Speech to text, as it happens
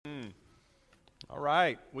All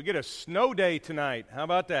right, we get a snow day tonight. How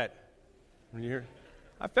about that?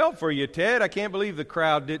 I felt for you, Ted. I can't believe the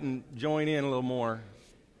crowd didn't join in a little more.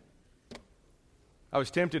 I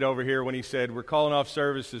was tempted over here when he said, we're calling off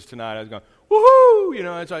services tonight. I was going, woohoo! You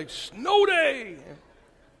know, it's like, snow day!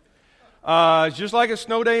 It's just like a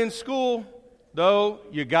snow day in school, though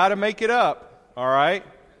you got to make it up, all right?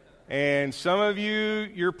 And some of you,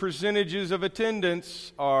 your percentages of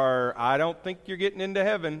attendance are, I don't think you're getting into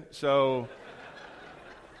heaven, so...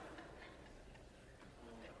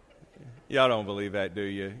 Y'all don't believe that, do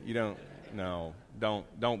you? You don't? No,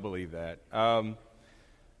 don't believe that.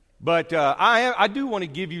 But I do want to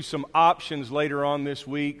give you some options later on this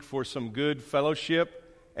week for some good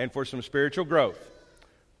fellowship and for some spiritual growth.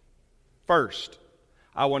 First,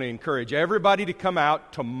 I want to encourage everybody to come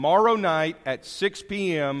out tomorrow night at 6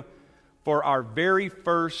 p.m. for our very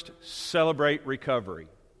first Celebrate Recovery.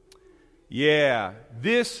 Yeah,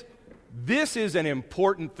 this is an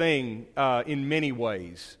important thing in many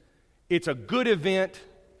ways. It's a good event.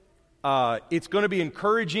 It's going to be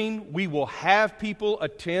encouraging. We will have people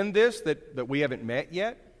attend this that we haven't met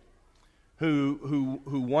yet, who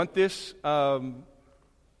want this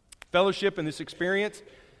fellowship and this experience.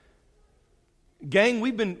 Gang,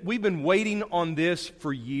 we've been waiting on this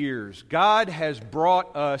for years. God has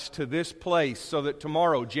brought us to this place so that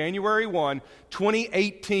tomorrow, January 1,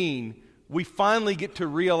 2018, we finally get to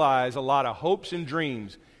realize a lot of hopes and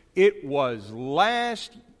dreams. It was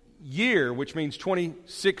last year, which means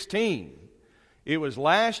 2016, it was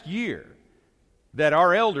last year that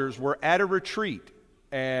our elders were at a retreat,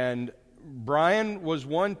 and Brian was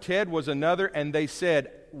one, Ted was another, and they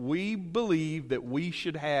said, we believe that we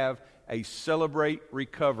should have a Celebrate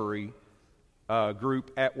Recovery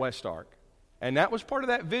group at West Ark. And that was part of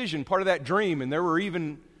that vision, part of that dream, and there were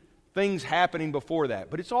even things happening before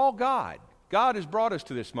that. But it's all God. God has brought us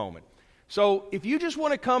to this moment. So if you just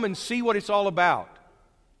want to come and see what it's all about,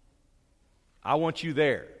 I want you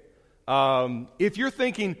there. If you're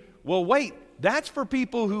thinking, well, wait, that's for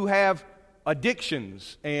people who have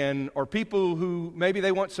addictions or people who maybe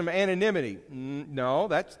they want some anonymity. No,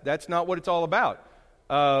 that's not what it's all about.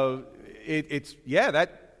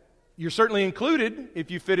 You're certainly included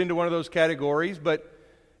if you fit into one of those categories. But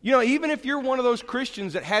you know, even if you're one of those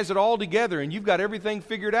Christians that has it all together and you've got everything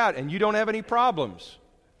figured out and you don't have any problems,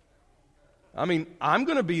 I mean, I'm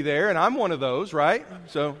going to be there, and I'm one of those, right?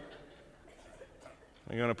 So.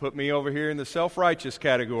 They're going to put me over here in the self-righteous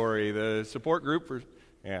category, the support group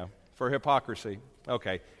for hypocrisy.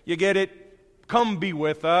 Okay, you get it. Come be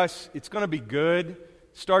with us. It's going to be good.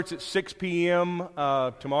 Starts at 6 p.m.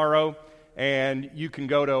 Tomorrow, and you can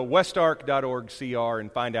go to westark.org/CR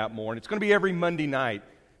and find out more. And it's going to be every Monday night.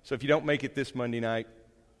 So if you don't make it this Monday night,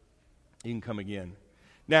 you can come again.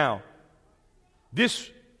 Now, this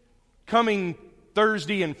coming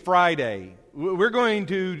Thursday and Friday, we're going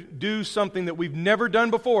to do something that we've never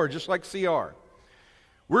done before, just like CR.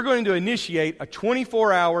 We're going to initiate a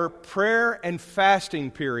 24-hour prayer and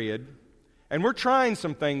fasting period, and we're trying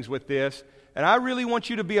some things with this, and I really want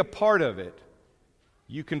you to be a part of it.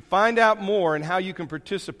 You can find out more and how you can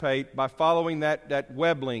participate by following that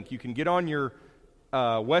web link. You can get on your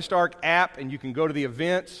West Ark app, and you can go to the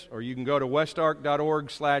events, or you can go to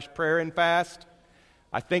westark.org/prayer and fast.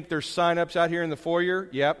 I think there's sign-ups out here in the foyer.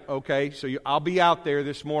 Yep, okay, so I'll be out there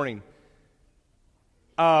this morning.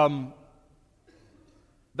 The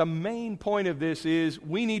main point of this is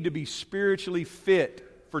we need to be spiritually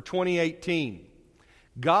fit for 2018.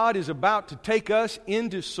 God is about to take us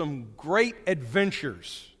into some great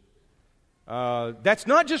adventures. That's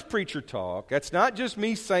not just preacher talk. That's not just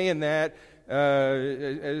me saying that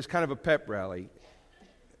as kind of a pep rally.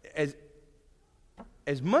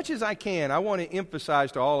 As much as I can, I want to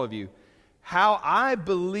emphasize to all of you how I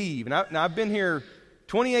believe, and I've been here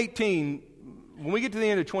 2018, when we get to the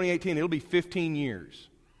end of 2018, it'll be 15 years.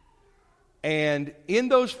 And in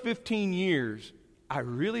those 15 years, I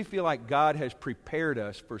really feel like God has prepared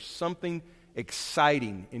us for something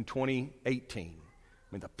exciting in 2018.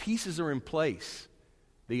 I mean, the pieces are in place.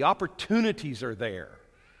 The opportunities are there.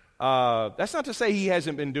 That's not to say He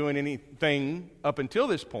hasn't been doing anything up until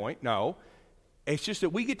this point, no. It's just that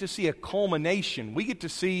we get to see a culmination. We get to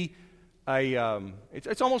see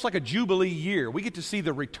it's almost like a Jubilee year. We get to see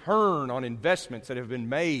the return on investments that have been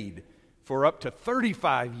made for up to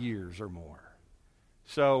 35 years or more.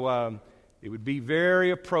 So it would be very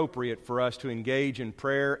appropriate for us to engage in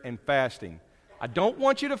prayer and fasting. I don't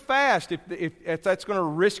want you to fast if that's going to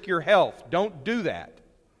risk your health. Don't do that.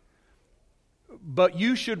 But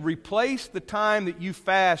you should replace the time that you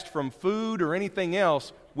fast from food or anything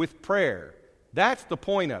else with prayer. That's the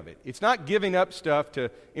point of it. It's not giving up stuff to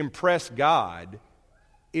impress God.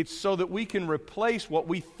 It's so that we can replace what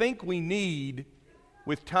we think we need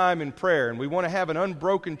with time in prayer. And we want to have an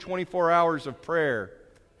unbroken 24 hours of prayer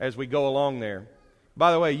as we go along there.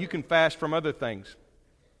 By the way, you can fast from other things.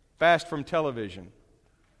 Fast from television.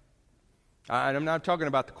 And I'm not talking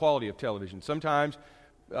about the quality of television. Sometimes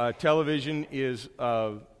television is,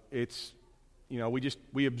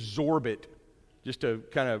 we absorb it just to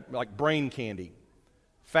kind of like brain candy.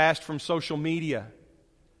 Fast from social media.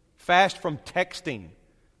 Fast from texting.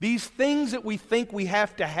 These things that we think we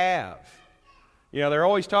have to have. They're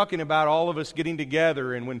always talking about all of us getting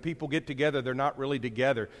together, and when people get together, they're not really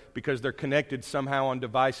together because they're connected somehow on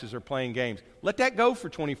devices or playing games. Let that go for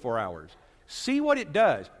 24 hours. See what it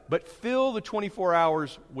does, but fill the 24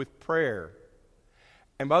 hours with prayer.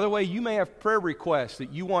 And by the way, you may have prayer requests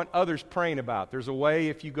that you want others praying about. There's a way,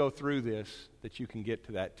 if you go through this, that you can get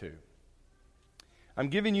to that too. I'm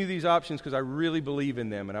giving you these options because I really believe in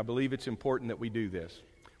them, and I believe it's important that we do this.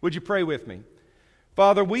 Would you pray with me?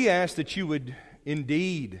 Father, we ask that you would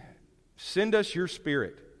indeed send us your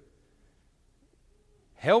Spirit.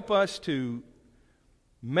 Help us to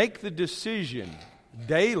make the decision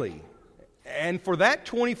daily. And for that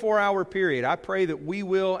 24-hour period, I pray that we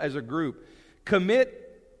will, as a group, commit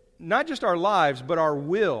not just our lives, but our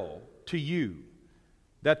will to you.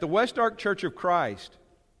 That the West Ark Church of Christ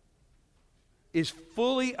is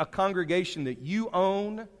fully a congregation that you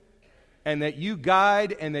own and that you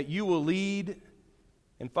guide and that you will lead.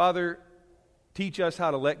 And Father, teach us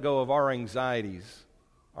how to let go of our anxieties,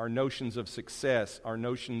 our notions of success, our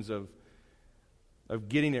notions of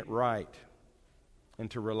getting it right,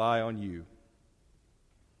 and to rely on you.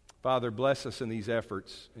 Father, bless us in these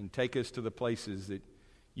efforts and take us to the places that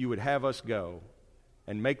you would have us go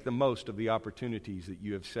and make the most of the opportunities that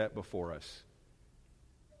you have set before us.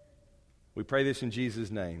 We pray this in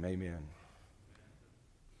Jesus' name. Amen.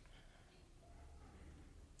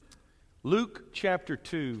 Luke chapter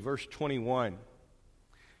 2, verse 21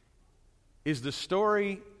 is the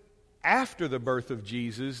story after the birth of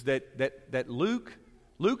Jesus that Luke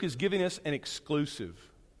is giving us an exclusive.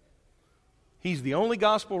 He's the only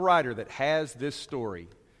gospel writer that has this story.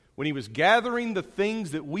 When he was gathering the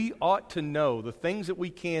things that we ought to know, the things that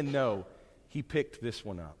we can know, he picked this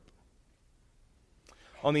one up.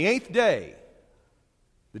 On the 8th day,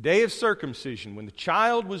 the day of circumcision, when the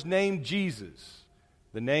child was named Jesus,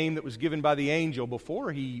 the name that was given by the angel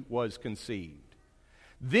before he was conceived.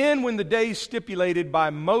 Then when the days stipulated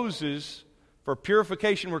by Moses for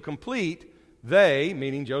purification were complete, they,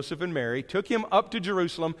 meaning Joseph and Mary, took him up to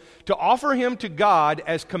Jerusalem to offer him to God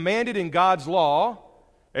as commanded in God's law.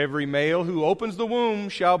 Every male who opens the womb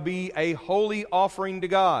shall be a holy offering to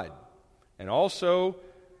God, and also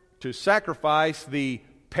to sacrifice the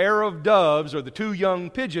pair of doves or the 2 young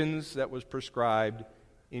pigeons that was prescribed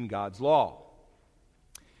in God's law.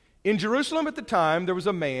 In Jerusalem at the time, there was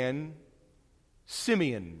a man,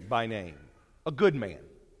 Simeon by name, a good man,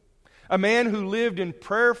 a man who lived in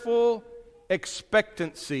prayerful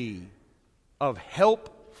expectancy of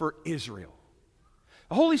help for Israel.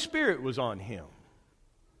 The Holy Spirit was on him.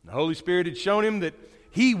 The Holy Spirit had shown him that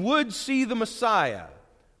he would see the Messiah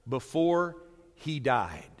before he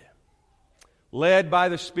died. Led by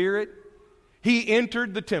the Spirit, he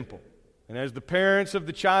entered the temple. And as the parents of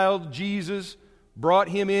the child Jesus brought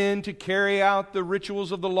him in to carry out the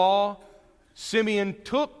rituals of the law, Simeon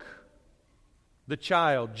took the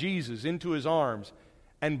child, Jesus, into his arms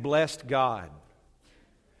and blessed God.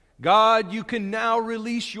 God, you can now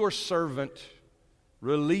release your servant.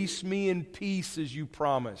 Release me in peace as you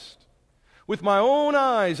promised. With my own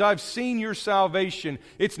eyes, I've seen your salvation.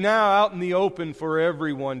 It's now out in the open for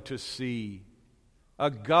everyone to see. A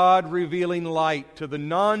God-revealing light to the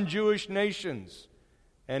non-Jewish nations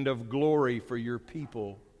and of glory for your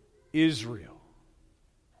people, Israel.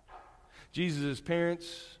 Jesus'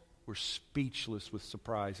 parents were speechless with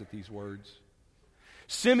surprise at these words.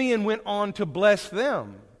 Simeon went on to bless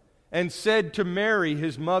them and said to Mary,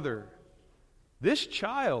 his mother, "This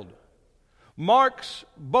child marks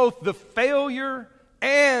both the failure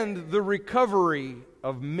and the recovery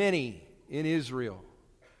of many in Israel.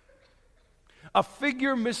 A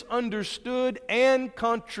figure misunderstood and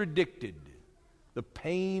contradicted, the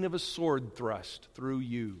pain of a sword thrust through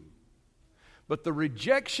you. But the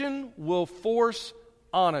rejection will force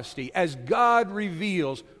honesty as God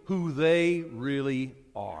reveals who they really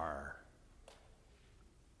are."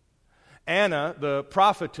 Anna, the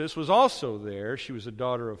prophetess, was also there. She was a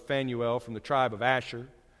daughter of Phanuel from the tribe of Asher.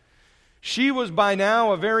 She was by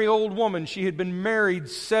now a very old woman. She had been married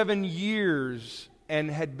 7 years and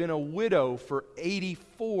had been a widow for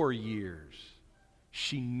 84 years.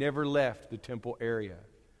 she never left the temple area,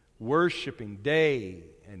 worshiping day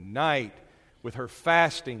and night with her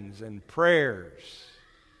fastings and prayers.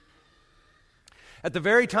 At the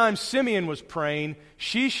very time Simeon was praying,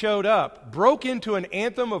 she showed up, broke into an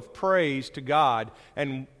anthem of praise to God,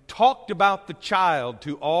 and talked about the child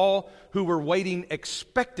to all who were waiting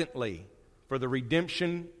expectantly for the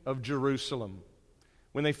redemption of Jerusalem.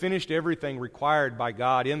 When they finished everything required by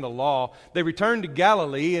God in the law, they returned to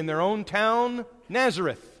Galilee in their own town,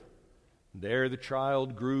 Nazareth. There the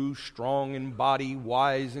child grew strong in body,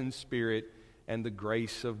 wise in spirit, and the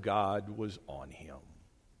grace of God was on him.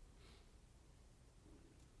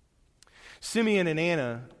 Simeon and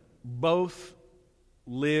Anna both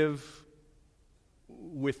live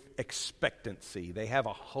with expectancy. They have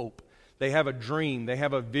a hope. They have a dream. They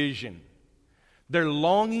have a vision. They're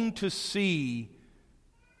longing to see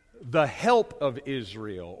the help of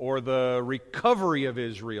Israel, or the recovery of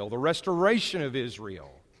Israel, the restoration of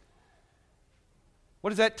Israel.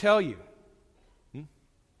 What does that tell you? It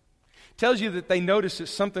tells you that they notice that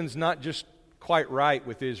something's not just quite right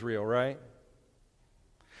with Israel, right?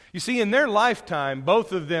 You see, in their lifetime,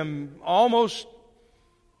 both of them almost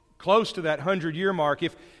close to that 100-year mark.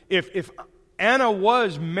 If Anna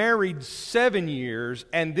was married 7 years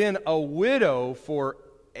and then a widow for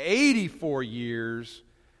 84 years,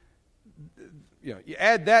 you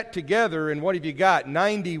add that together, and what have you got?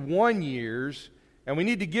 91 years, and we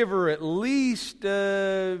need to give her at least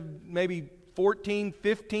maybe 14,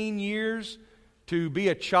 15 years to be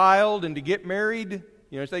a child and to get married.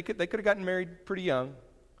 They could have gotten married pretty young.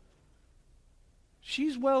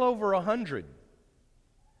 She's well over 100.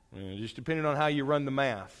 Just depending on how you run the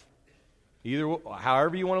math.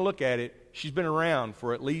 However you want to look at it, she's been around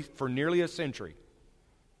for nearly a century.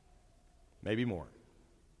 Maybe more.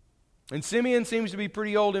 And Simeon seems to be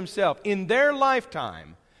pretty old himself. In their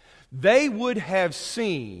lifetime, they would have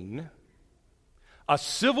seen a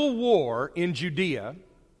civil war in Judea,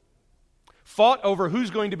 fought over who's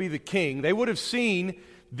going to be the king. They would have seen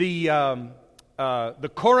the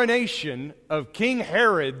coronation of King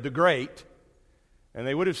Herod the Great, and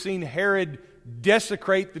they would have seen Herod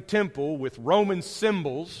desecrate the temple with Roman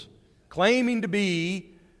symbols, claiming to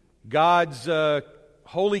be God's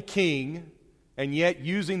holy king, and yet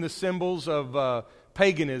using the symbols of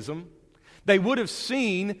paganism. They would have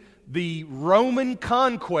seen the Roman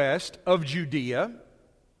conquest of Judea.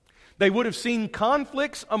 They would have seen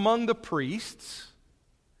conflicts among the priests.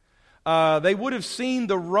 They would have seen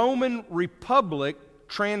the Roman Republic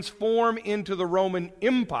transform into the Roman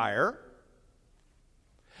Empire.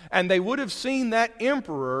 And they would have seen that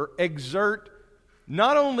emperor exert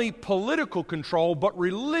not only political control, but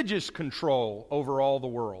religious control over all the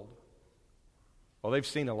world. Well, they've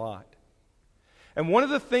seen a lot. And one of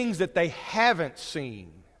the things that they haven't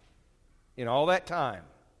seen in all that time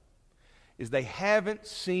is they haven't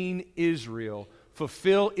seen Israel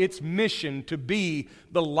fulfill its mission to be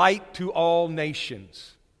the light to all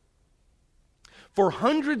nations. For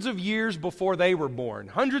hundreds of years before they were born,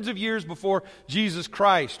 hundreds of years before Jesus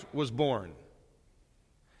Christ was born,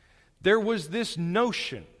 there was this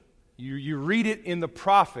notion. You read it in the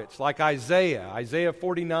prophets like Isaiah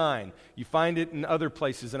 49. You find it in other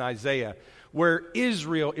places in Isaiah, where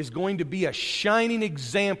Israel is going to be a shining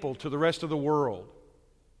example to the rest of the world.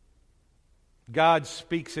 God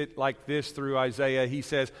speaks it like this through Isaiah. He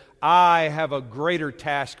says, I have a greater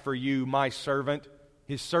task for you, my servant.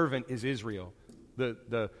 His servant is Israel,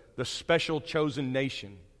 the special chosen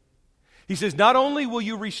nation. He says, not only will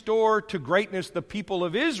you restore to greatness the people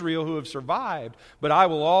of Israel who have survived, but I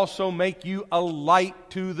will also make you a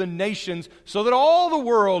light to the nations so that all the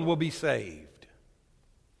world will be saved.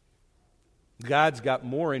 God's got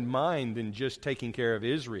more in mind than just taking care of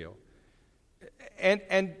Israel.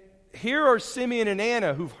 And here are Simeon and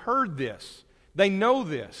Anna who've heard this. They know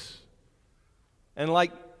this. And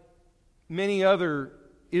like many other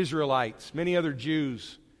Israelites, many other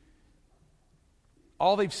Jews,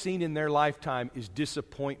 all they've seen in their lifetime is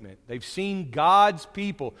disappointment. They've seen God's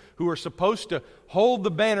people who are supposed to hold the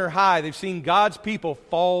banner high. They've seen God's people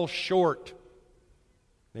fall short.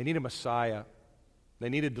 They need a Messiah. They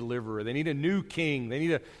need a deliverer. They need a new king.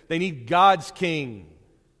 They need God's king.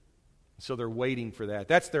 So they're waiting for that.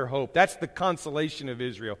 That's their hope. That's the consolation of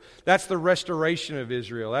Israel. That's the restoration of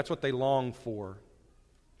Israel. That's what they long for.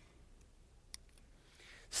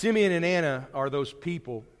 Simeon and Anna are those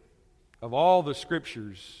people of all the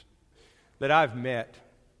scriptures that I've met.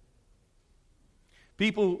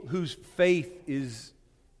 People whose faith is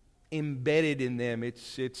embedded in them.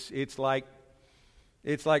 It's like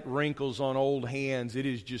wrinkles on old hands. It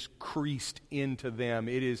is just creased into them.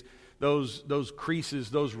 those creases,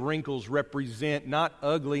 those wrinkles represent not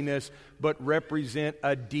ugliness, but represent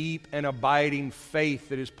a deep and abiding faith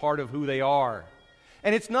that is part of who they are.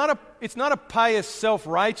 And it's not a pious,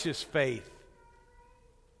 self-righteous faith.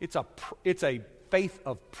 It's a faith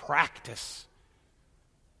of practice.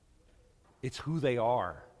 It's who they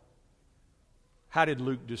are. How did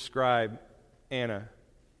Luke describe Anna?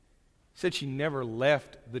 He said she never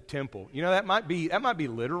left the temple. You know, that might be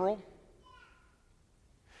literal.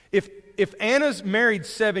 If Anna's married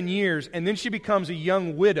 7 years and then she becomes a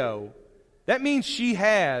young widow, that means she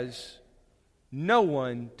has no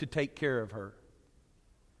one to take care of her.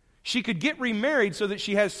 She could get remarried so that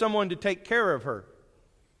she has someone to take care of her.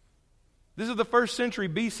 This is the 1st century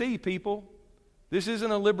BC, people. This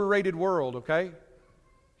isn't a liberated world, okay?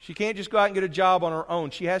 She can't just go out and get a job on her own.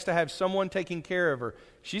 She has to have someone taking care of her.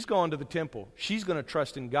 She's gone to the temple. She's going to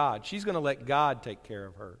trust in God. She's going to let God take care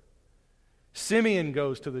of her. Simeon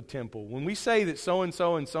goes to the temple. When we say that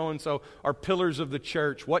so-and-so and so-and-so are pillars of the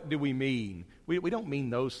church, what do we mean? We don't mean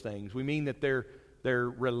those things. We mean that they're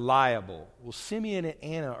reliable. Well, Simeon and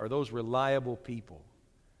Anna are those reliable people.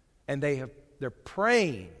 And they're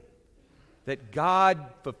praying that God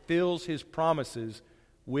fulfills His promises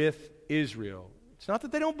with Israel. It's not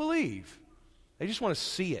that they don't believe. They just want to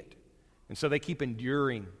see it. And so they keep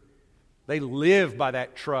enduring. They live by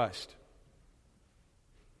that trust.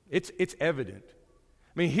 It's evident.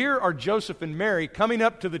 I mean, here are Joseph and Mary coming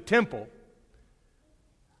up to the temple.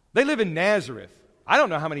 They live in Nazareth. I don't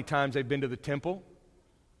know how many times they've been to the temple.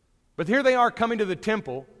 But here they are coming to the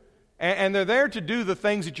temple, and they're there to do the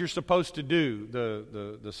things that you're supposed to do,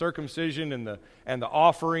 the circumcision and the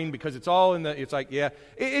offering, because it's all in the. It's like, yeah,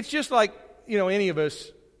 it's just like, you know, any of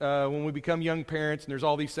us when we become young parents, and there's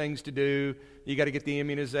all these things to do. You got to get the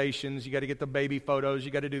immunizations, you got to get the baby photos,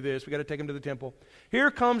 you got to do this. We got to take them to the temple.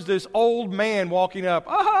 Here comes this old man walking up.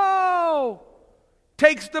 Oh,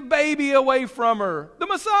 takes the baby away from her, the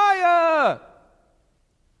Messiah.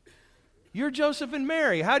 You're Joseph and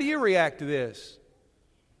Mary. How do you react to this?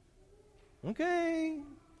 Okay,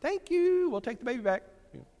 thank you. We'll take the baby back.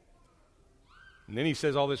 And then he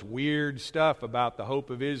says all this weird stuff about the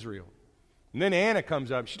hope of Israel. And then Anna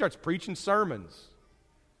comes up. She starts preaching sermons.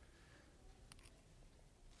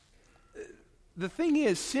 The thing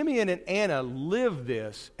is, Simeon and Anna live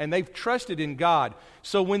this, and they've trusted in God.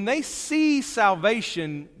 So when they see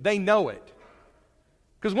salvation, they know it.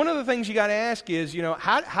 Because one of the things you got to ask is, you know,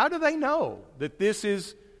 how do they know that this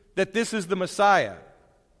is the Messiah?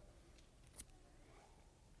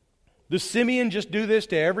 Does Simeon just do this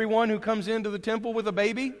to everyone who comes into the temple with a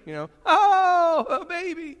baby? You know, oh, a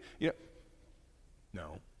baby. You know,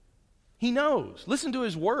 no. He knows. Listen to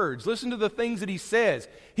his words. Listen to the things that he says.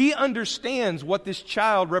 He understands what this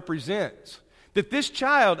child represents. That this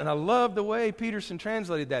child, and I love the way Peterson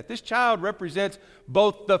translated that, this child represents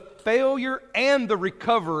both the failure and the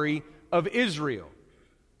recovery of Israel.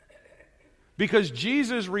 Because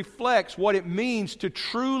Jesus reflects what it means to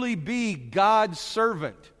truly be God's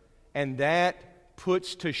servant. And that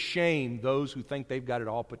puts to shame those who think they've got it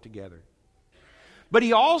all put together. But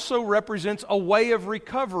he also represents a way of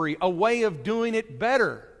recovery, a way of doing it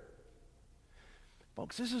better.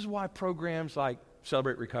 Folks, this is why programs like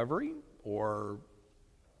Celebrate Recovery or,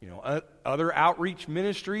 you know, other outreach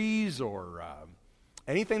ministries or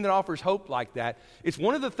anything that offers hope like that, it's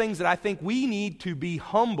one of the things that I think we need to be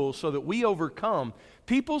humble so that we overcome.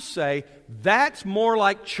 People say, that's more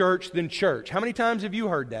like church than church. How many times have you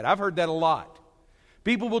heard that? I've heard that a lot.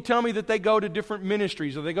 People will tell me that they go to different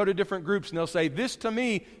ministries or they go to different groups and they'll say, this to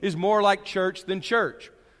me is more like church than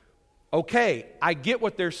church. Okay, I get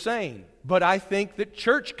what they're saying, but I think that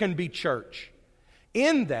church can be church.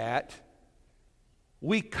 In that,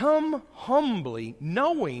 we come humbly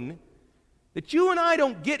knowing that you and I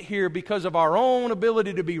don't get here because of our own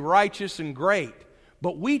ability to be righteous and great,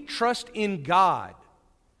 but we trust in God.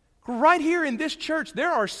 Right here in this church,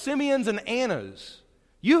 there are Simeons and Annas.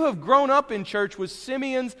 You have grown up in church with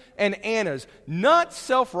Simeons and Annas, not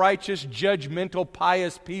self-righteous, judgmental,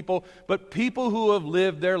 pious people, but people who have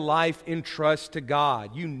lived their life in trust to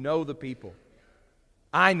God. You know the people.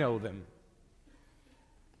 I know them.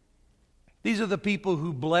 These are the people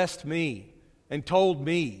who blessed me and told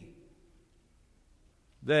me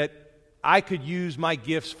that I could use my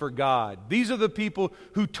gifts for God. These are the people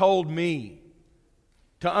who told me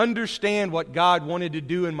to understand what God wanted to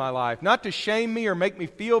do in my life. Not to shame me or make me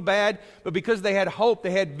feel bad, but because they had hope,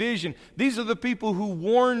 they had vision. These are the people who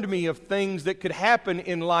warned me of things that could happen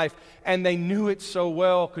in life, and they knew it so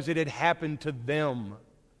well because it had happened to them.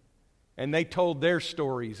 And they told their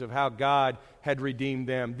stories of how God had redeemed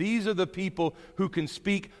them. These are the people who can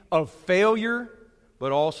speak of failure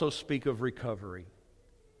but also speak of recovery.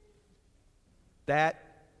 That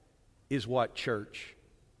is what church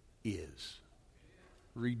is.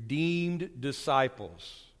 Redeemed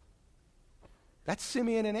disciples. That's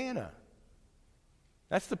Simeon and Anna.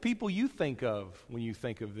 That's the people you think of when you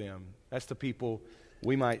think of them. That's the people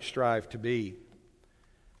we might strive to be.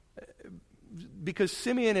 Because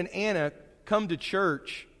Simeon and Anna come to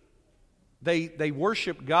church, they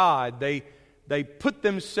worship God, they put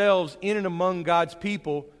themselves in and among God's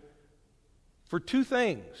people for two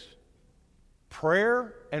things: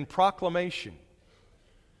 prayer and proclamation.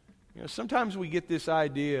 You know, sometimes we get this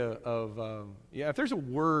idea of, if there's a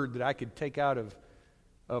word that I could take out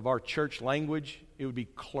of our church language, it would be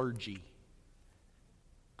clergy.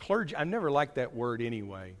 Clergy, I never liked that word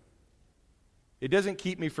anyway. It doesn't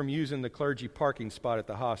keep me from using the clergy parking spot at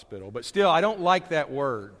the hospital, but still, I don't like that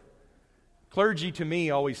word. Clergy to me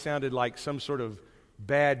always sounded like some sort of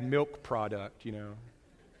bad milk product, you know.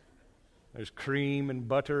 There's cream and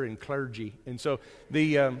butter and clergy. And so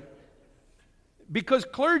because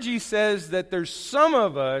clergy says that there's some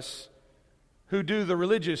of us who do the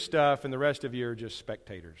religious stuff and the rest of you are just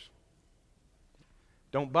spectators.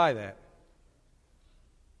 Don't buy that.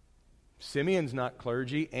 Simeon's not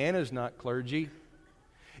clergy. Anna's not clergy.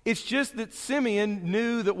 It's just that Simeon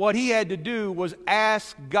knew that what he had to do was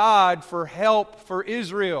ask God for help for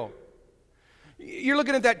Israel. You're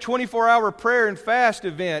looking at that 24-hour prayer and fast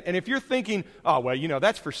event, and if you're thinking, oh, well, you know,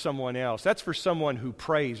 that's for someone else. That's for someone who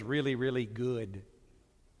prays really, really good.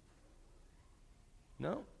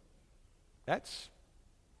 No. That's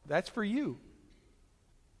for you.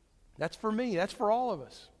 That's for me. That's for all of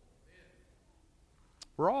us.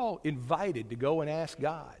 We're all invited to go and ask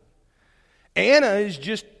God. Anna is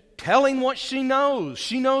just telling what she knows.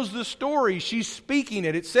 She knows the story. She's speaking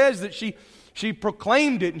it. It says that she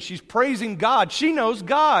proclaimed it and she's praising God. She knows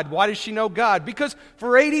God. Why does she know God? Because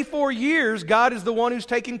for 84 years, God is the one who's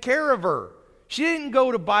taken care of her. She didn't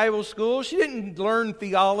go to Bible school. She didn't learn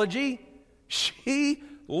theology. She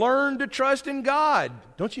learned to trust in God.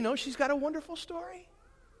 Don't you know she's got a wonderful story?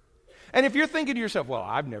 And if you're thinking to yourself, well,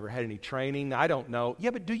 I've never had any training, I don't know. Yeah,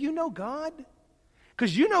 but do you know God?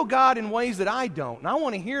 Because you know God in ways that I don't, and I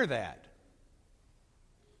want to hear that.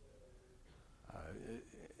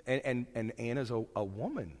 And Anna's a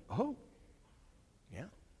woman. Oh, yeah.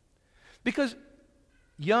 Because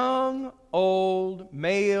young, old,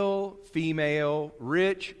 male, female,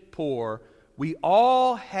 rich, poor, we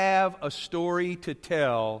all have a story to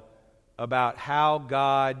tell about how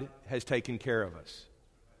God has taken care of us.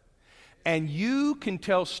 And you can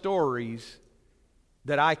tell stories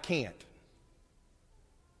that I can't.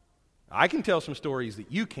 I can tell some stories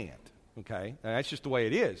that you can't, okay? And that's just the way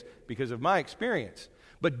it is because of my experience.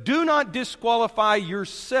 But do not disqualify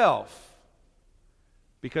yourself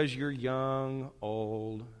because you're young,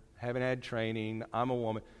 old, haven't had training, I'm a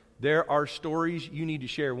woman. There are stories you need to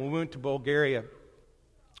share. When we went to Bulgaria,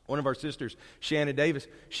 one of our sisters, Shanna Davis,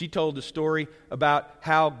 she told the story about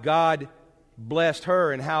how God blessed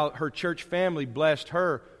her and how her church family blessed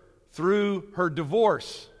her through her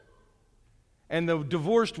divorce. And the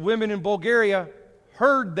divorced women in Bulgaria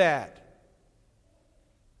heard that.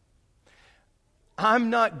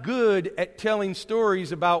 I'm not good at telling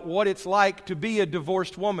stories about what it's like to be a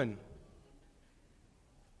divorced woman.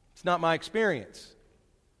 It's not my experience.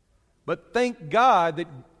 But thank God that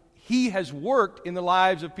He has worked in the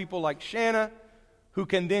lives of people like Shanna, who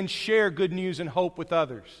can then share good news and hope with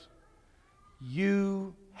others.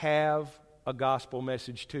 You have a gospel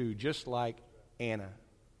message too, just like Anna,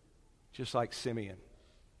 just like Simeon.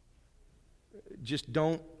 Just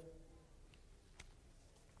don't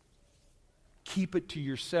keep it to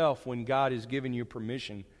yourself when God has given you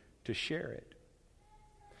permission to share it.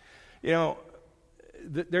 You know,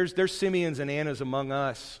 there's Simeons and Annas among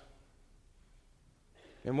us.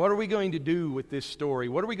 And what are we going to do with this story?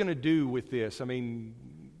 What are we going to do with this? I mean,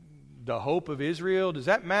 the hope of Israel, does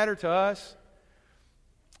that matter to us?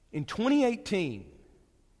 In 2018,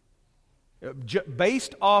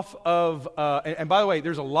 based off of, and by the way,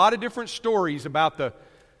 there's a lot of different stories about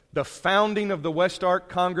the founding of the West Ark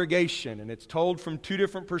congregation, and it's told from two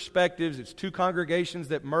different perspectives. It's two congregations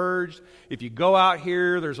that merged. If you go out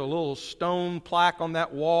here, there's a little stone plaque on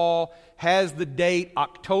that wall, has the date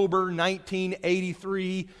October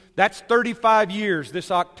 1983. That's 35 years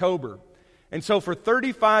this October. And so for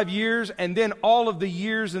 35 years, and then all of the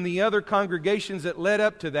years in the other congregations that led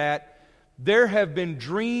up to that, there have been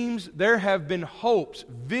dreams, there have been hopes,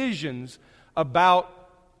 visions about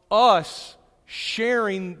us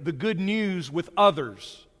sharing the good news with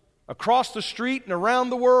others across the street and around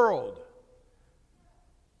the world.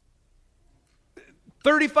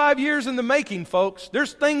 35 years in the making, folks.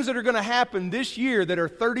 There's things that are going to happen this year that are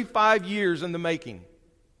 35 years in the making.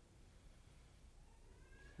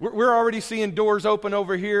 We're already seeing doors open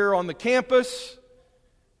over here on the campus.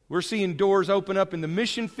 We're seeing doors open up in the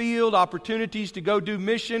mission field, opportunities to go do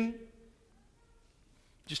mission.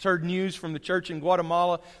 Just heard news from the church in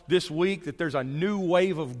Guatemala this week that there's a new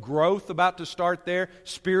wave of growth about to start there,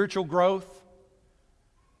 spiritual growth.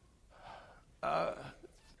 But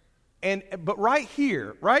right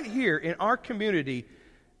here in our community,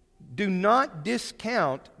 do not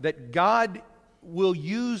discount that God will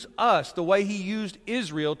use us the way He used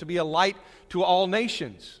Israel to be a light to all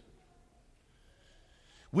nations.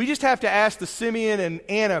 We just have to ask the Simeon and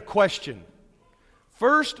Anna question.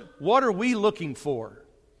 First, what are we looking for?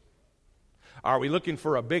 Are we looking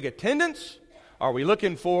for a big attendance? Are we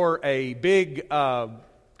looking for a big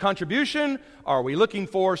contribution? Are we looking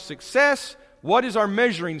for success? What is our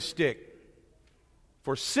measuring stick?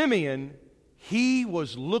 For Simeon, he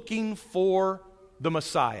was looking for the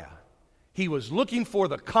Messiah. He was looking for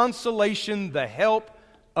the consolation, the help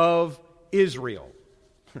of Israel.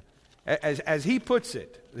 As he puts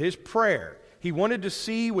it, his prayer, he wanted to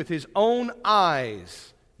see with his own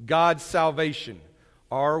eyes God's salvation.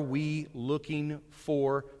 Are we looking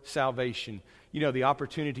for salvation? You know, the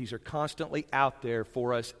opportunities are constantly out there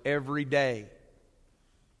for us every day.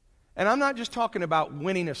 And I'm not just talking about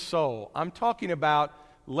winning a soul. I'm talking about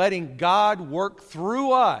letting God work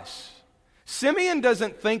through us. Simeon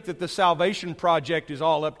doesn't think that the salvation project is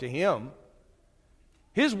all up to him.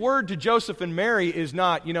 His word to Joseph and Mary is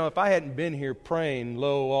not, if I hadn't been here praying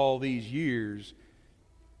low all these years,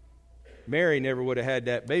 Mary never would have had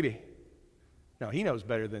that baby. No, he knows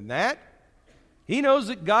better than that. He knows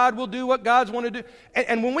that God will do what God's want to do.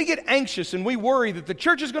 And when we get anxious and we worry that the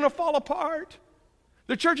church is going to fall apart,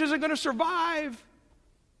 the church isn't going to survive,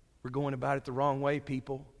 we're going about it the wrong way,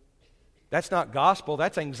 people. That's not gospel,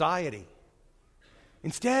 that's anxiety.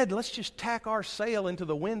 Instead, let's just tack our sail into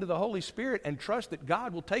the wind of the Holy Spirit and trust that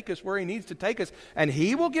God will take us where He needs to take us, and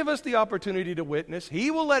He will give us the opportunity to witness. He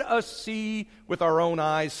will let us see with our own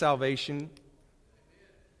eyes salvation.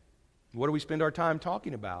 What do we spend our time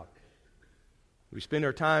talking about? Do we spend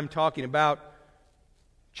our time talking about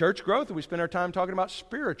church growth, or do we spend our time talking about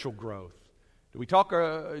spiritual growth? Do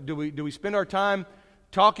we spend our time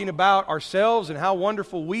talking about ourselves and how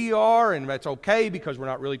wonderful we are, and that's okay because we're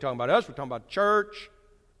not really talking about us, we're talking about church?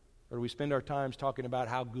 Or do we spend our times talking about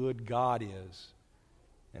how good God is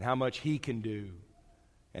and how much He can do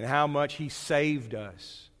and how much He saved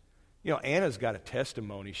us? Anna's got a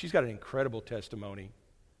testimony. She's got an incredible testimony.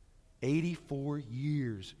 84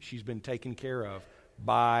 years she's been taken care of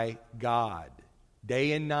by God,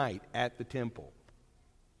 day and night at the temple.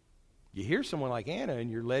 You hear someone like Anna and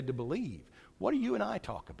you're led to believe. What do you and I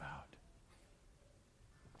talk about?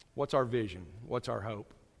 What's our vision? What's our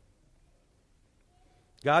hope?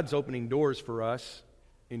 God's opening doors for us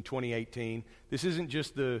in 2018. This isn't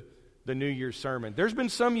just the New Year's sermon. There's been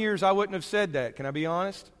some years I wouldn't have said that. Can I be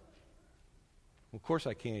honest? Well, of course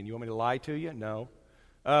I can. You want me to lie to you? No.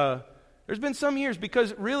 There's been some years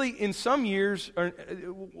because really in some years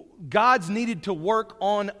God's needed to work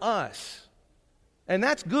on us. And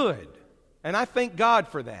that's good. And I thank God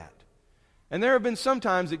for that. And there have been some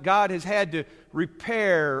times that God has had to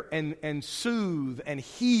repair and soothe and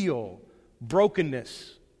heal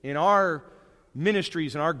brokenness in our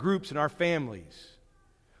ministries and our groups and our families.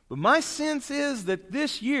 But my sense is that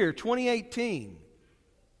this year, 2018,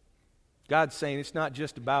 God's saying it's not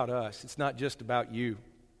just about us. It's not just about you.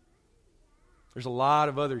 There's a lot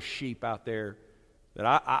of other sheep out there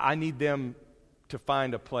that I need them to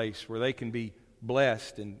find a place where they can be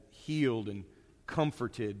blessed and healed and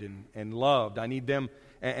comforted and loved. I need them,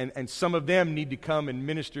 and some of them need to come and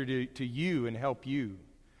minister to you and help you.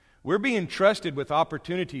 We're being trusted with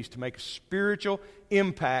opportunities to make a spiritual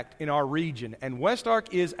impact in our region, and West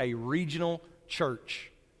Ark is a regional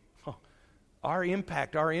church. Our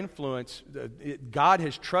impact, our influence, God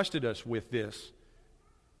has trusted us with this,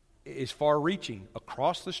 is far-reaching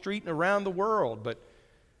across the street and around the world. But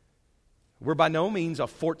we're by no means a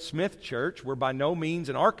Fort Smith church. We're by no means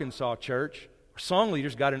an Arkansas church. Our song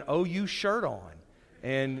leader's got an OU shirt on.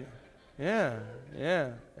 And yeah.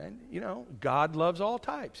 And, God loves all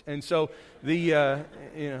types. And so there's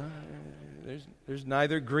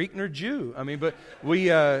neither Greek nor Jew. But we,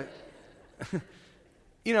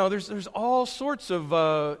 there's all sorts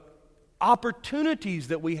of opportunities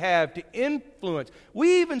that we have to influence.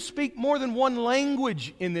 We even speak more than one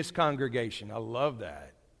language in this congregation. I love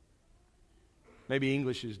that. Maybe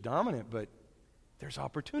English is dominant, but there's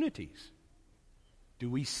opportunities.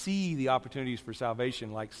 Do we see the opportunities for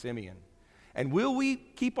salvation like Simeon? And will we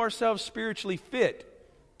keep ourselves spiritually fit?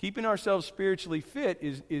 Keeping ourselves spiritually fit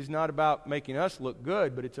is not about making us look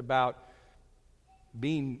good, but it's about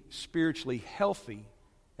being spiritually healthy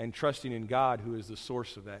and trusting in God, who is the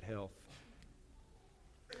source of that health.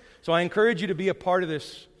 So I encourage you to be a part of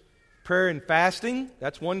this prayer and fasting.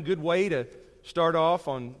 That's one good way to start off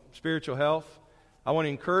on spiritual health. I want to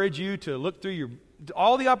encourage you to look through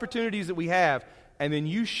all the opportunities that we have, and then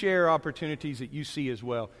you share opportunities that you see as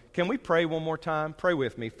well. Can we pray one more time? Pray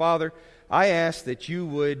with me. Father, I ask that you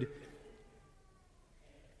would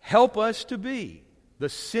help us to be the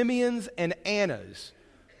Simeons and Annas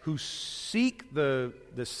who seek the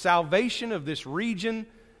salvation of this region,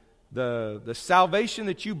 the salvation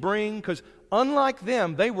that you bring, because unlike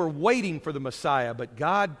them, they were waiting for the Messiah. But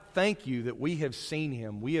God, thank you that we have seen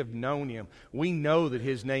Him. We have known Him. We know that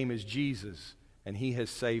His name is Jesus, and He has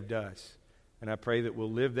saved us. And I pray that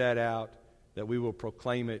we'll live that out, that we will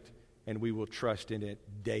proclaim it, and we will trust in it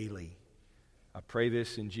daily. I pray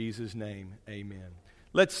this in Jesus' name. Amen.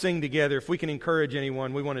 Let's sing together. If we can encourage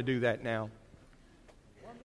anyone, we want to do that now.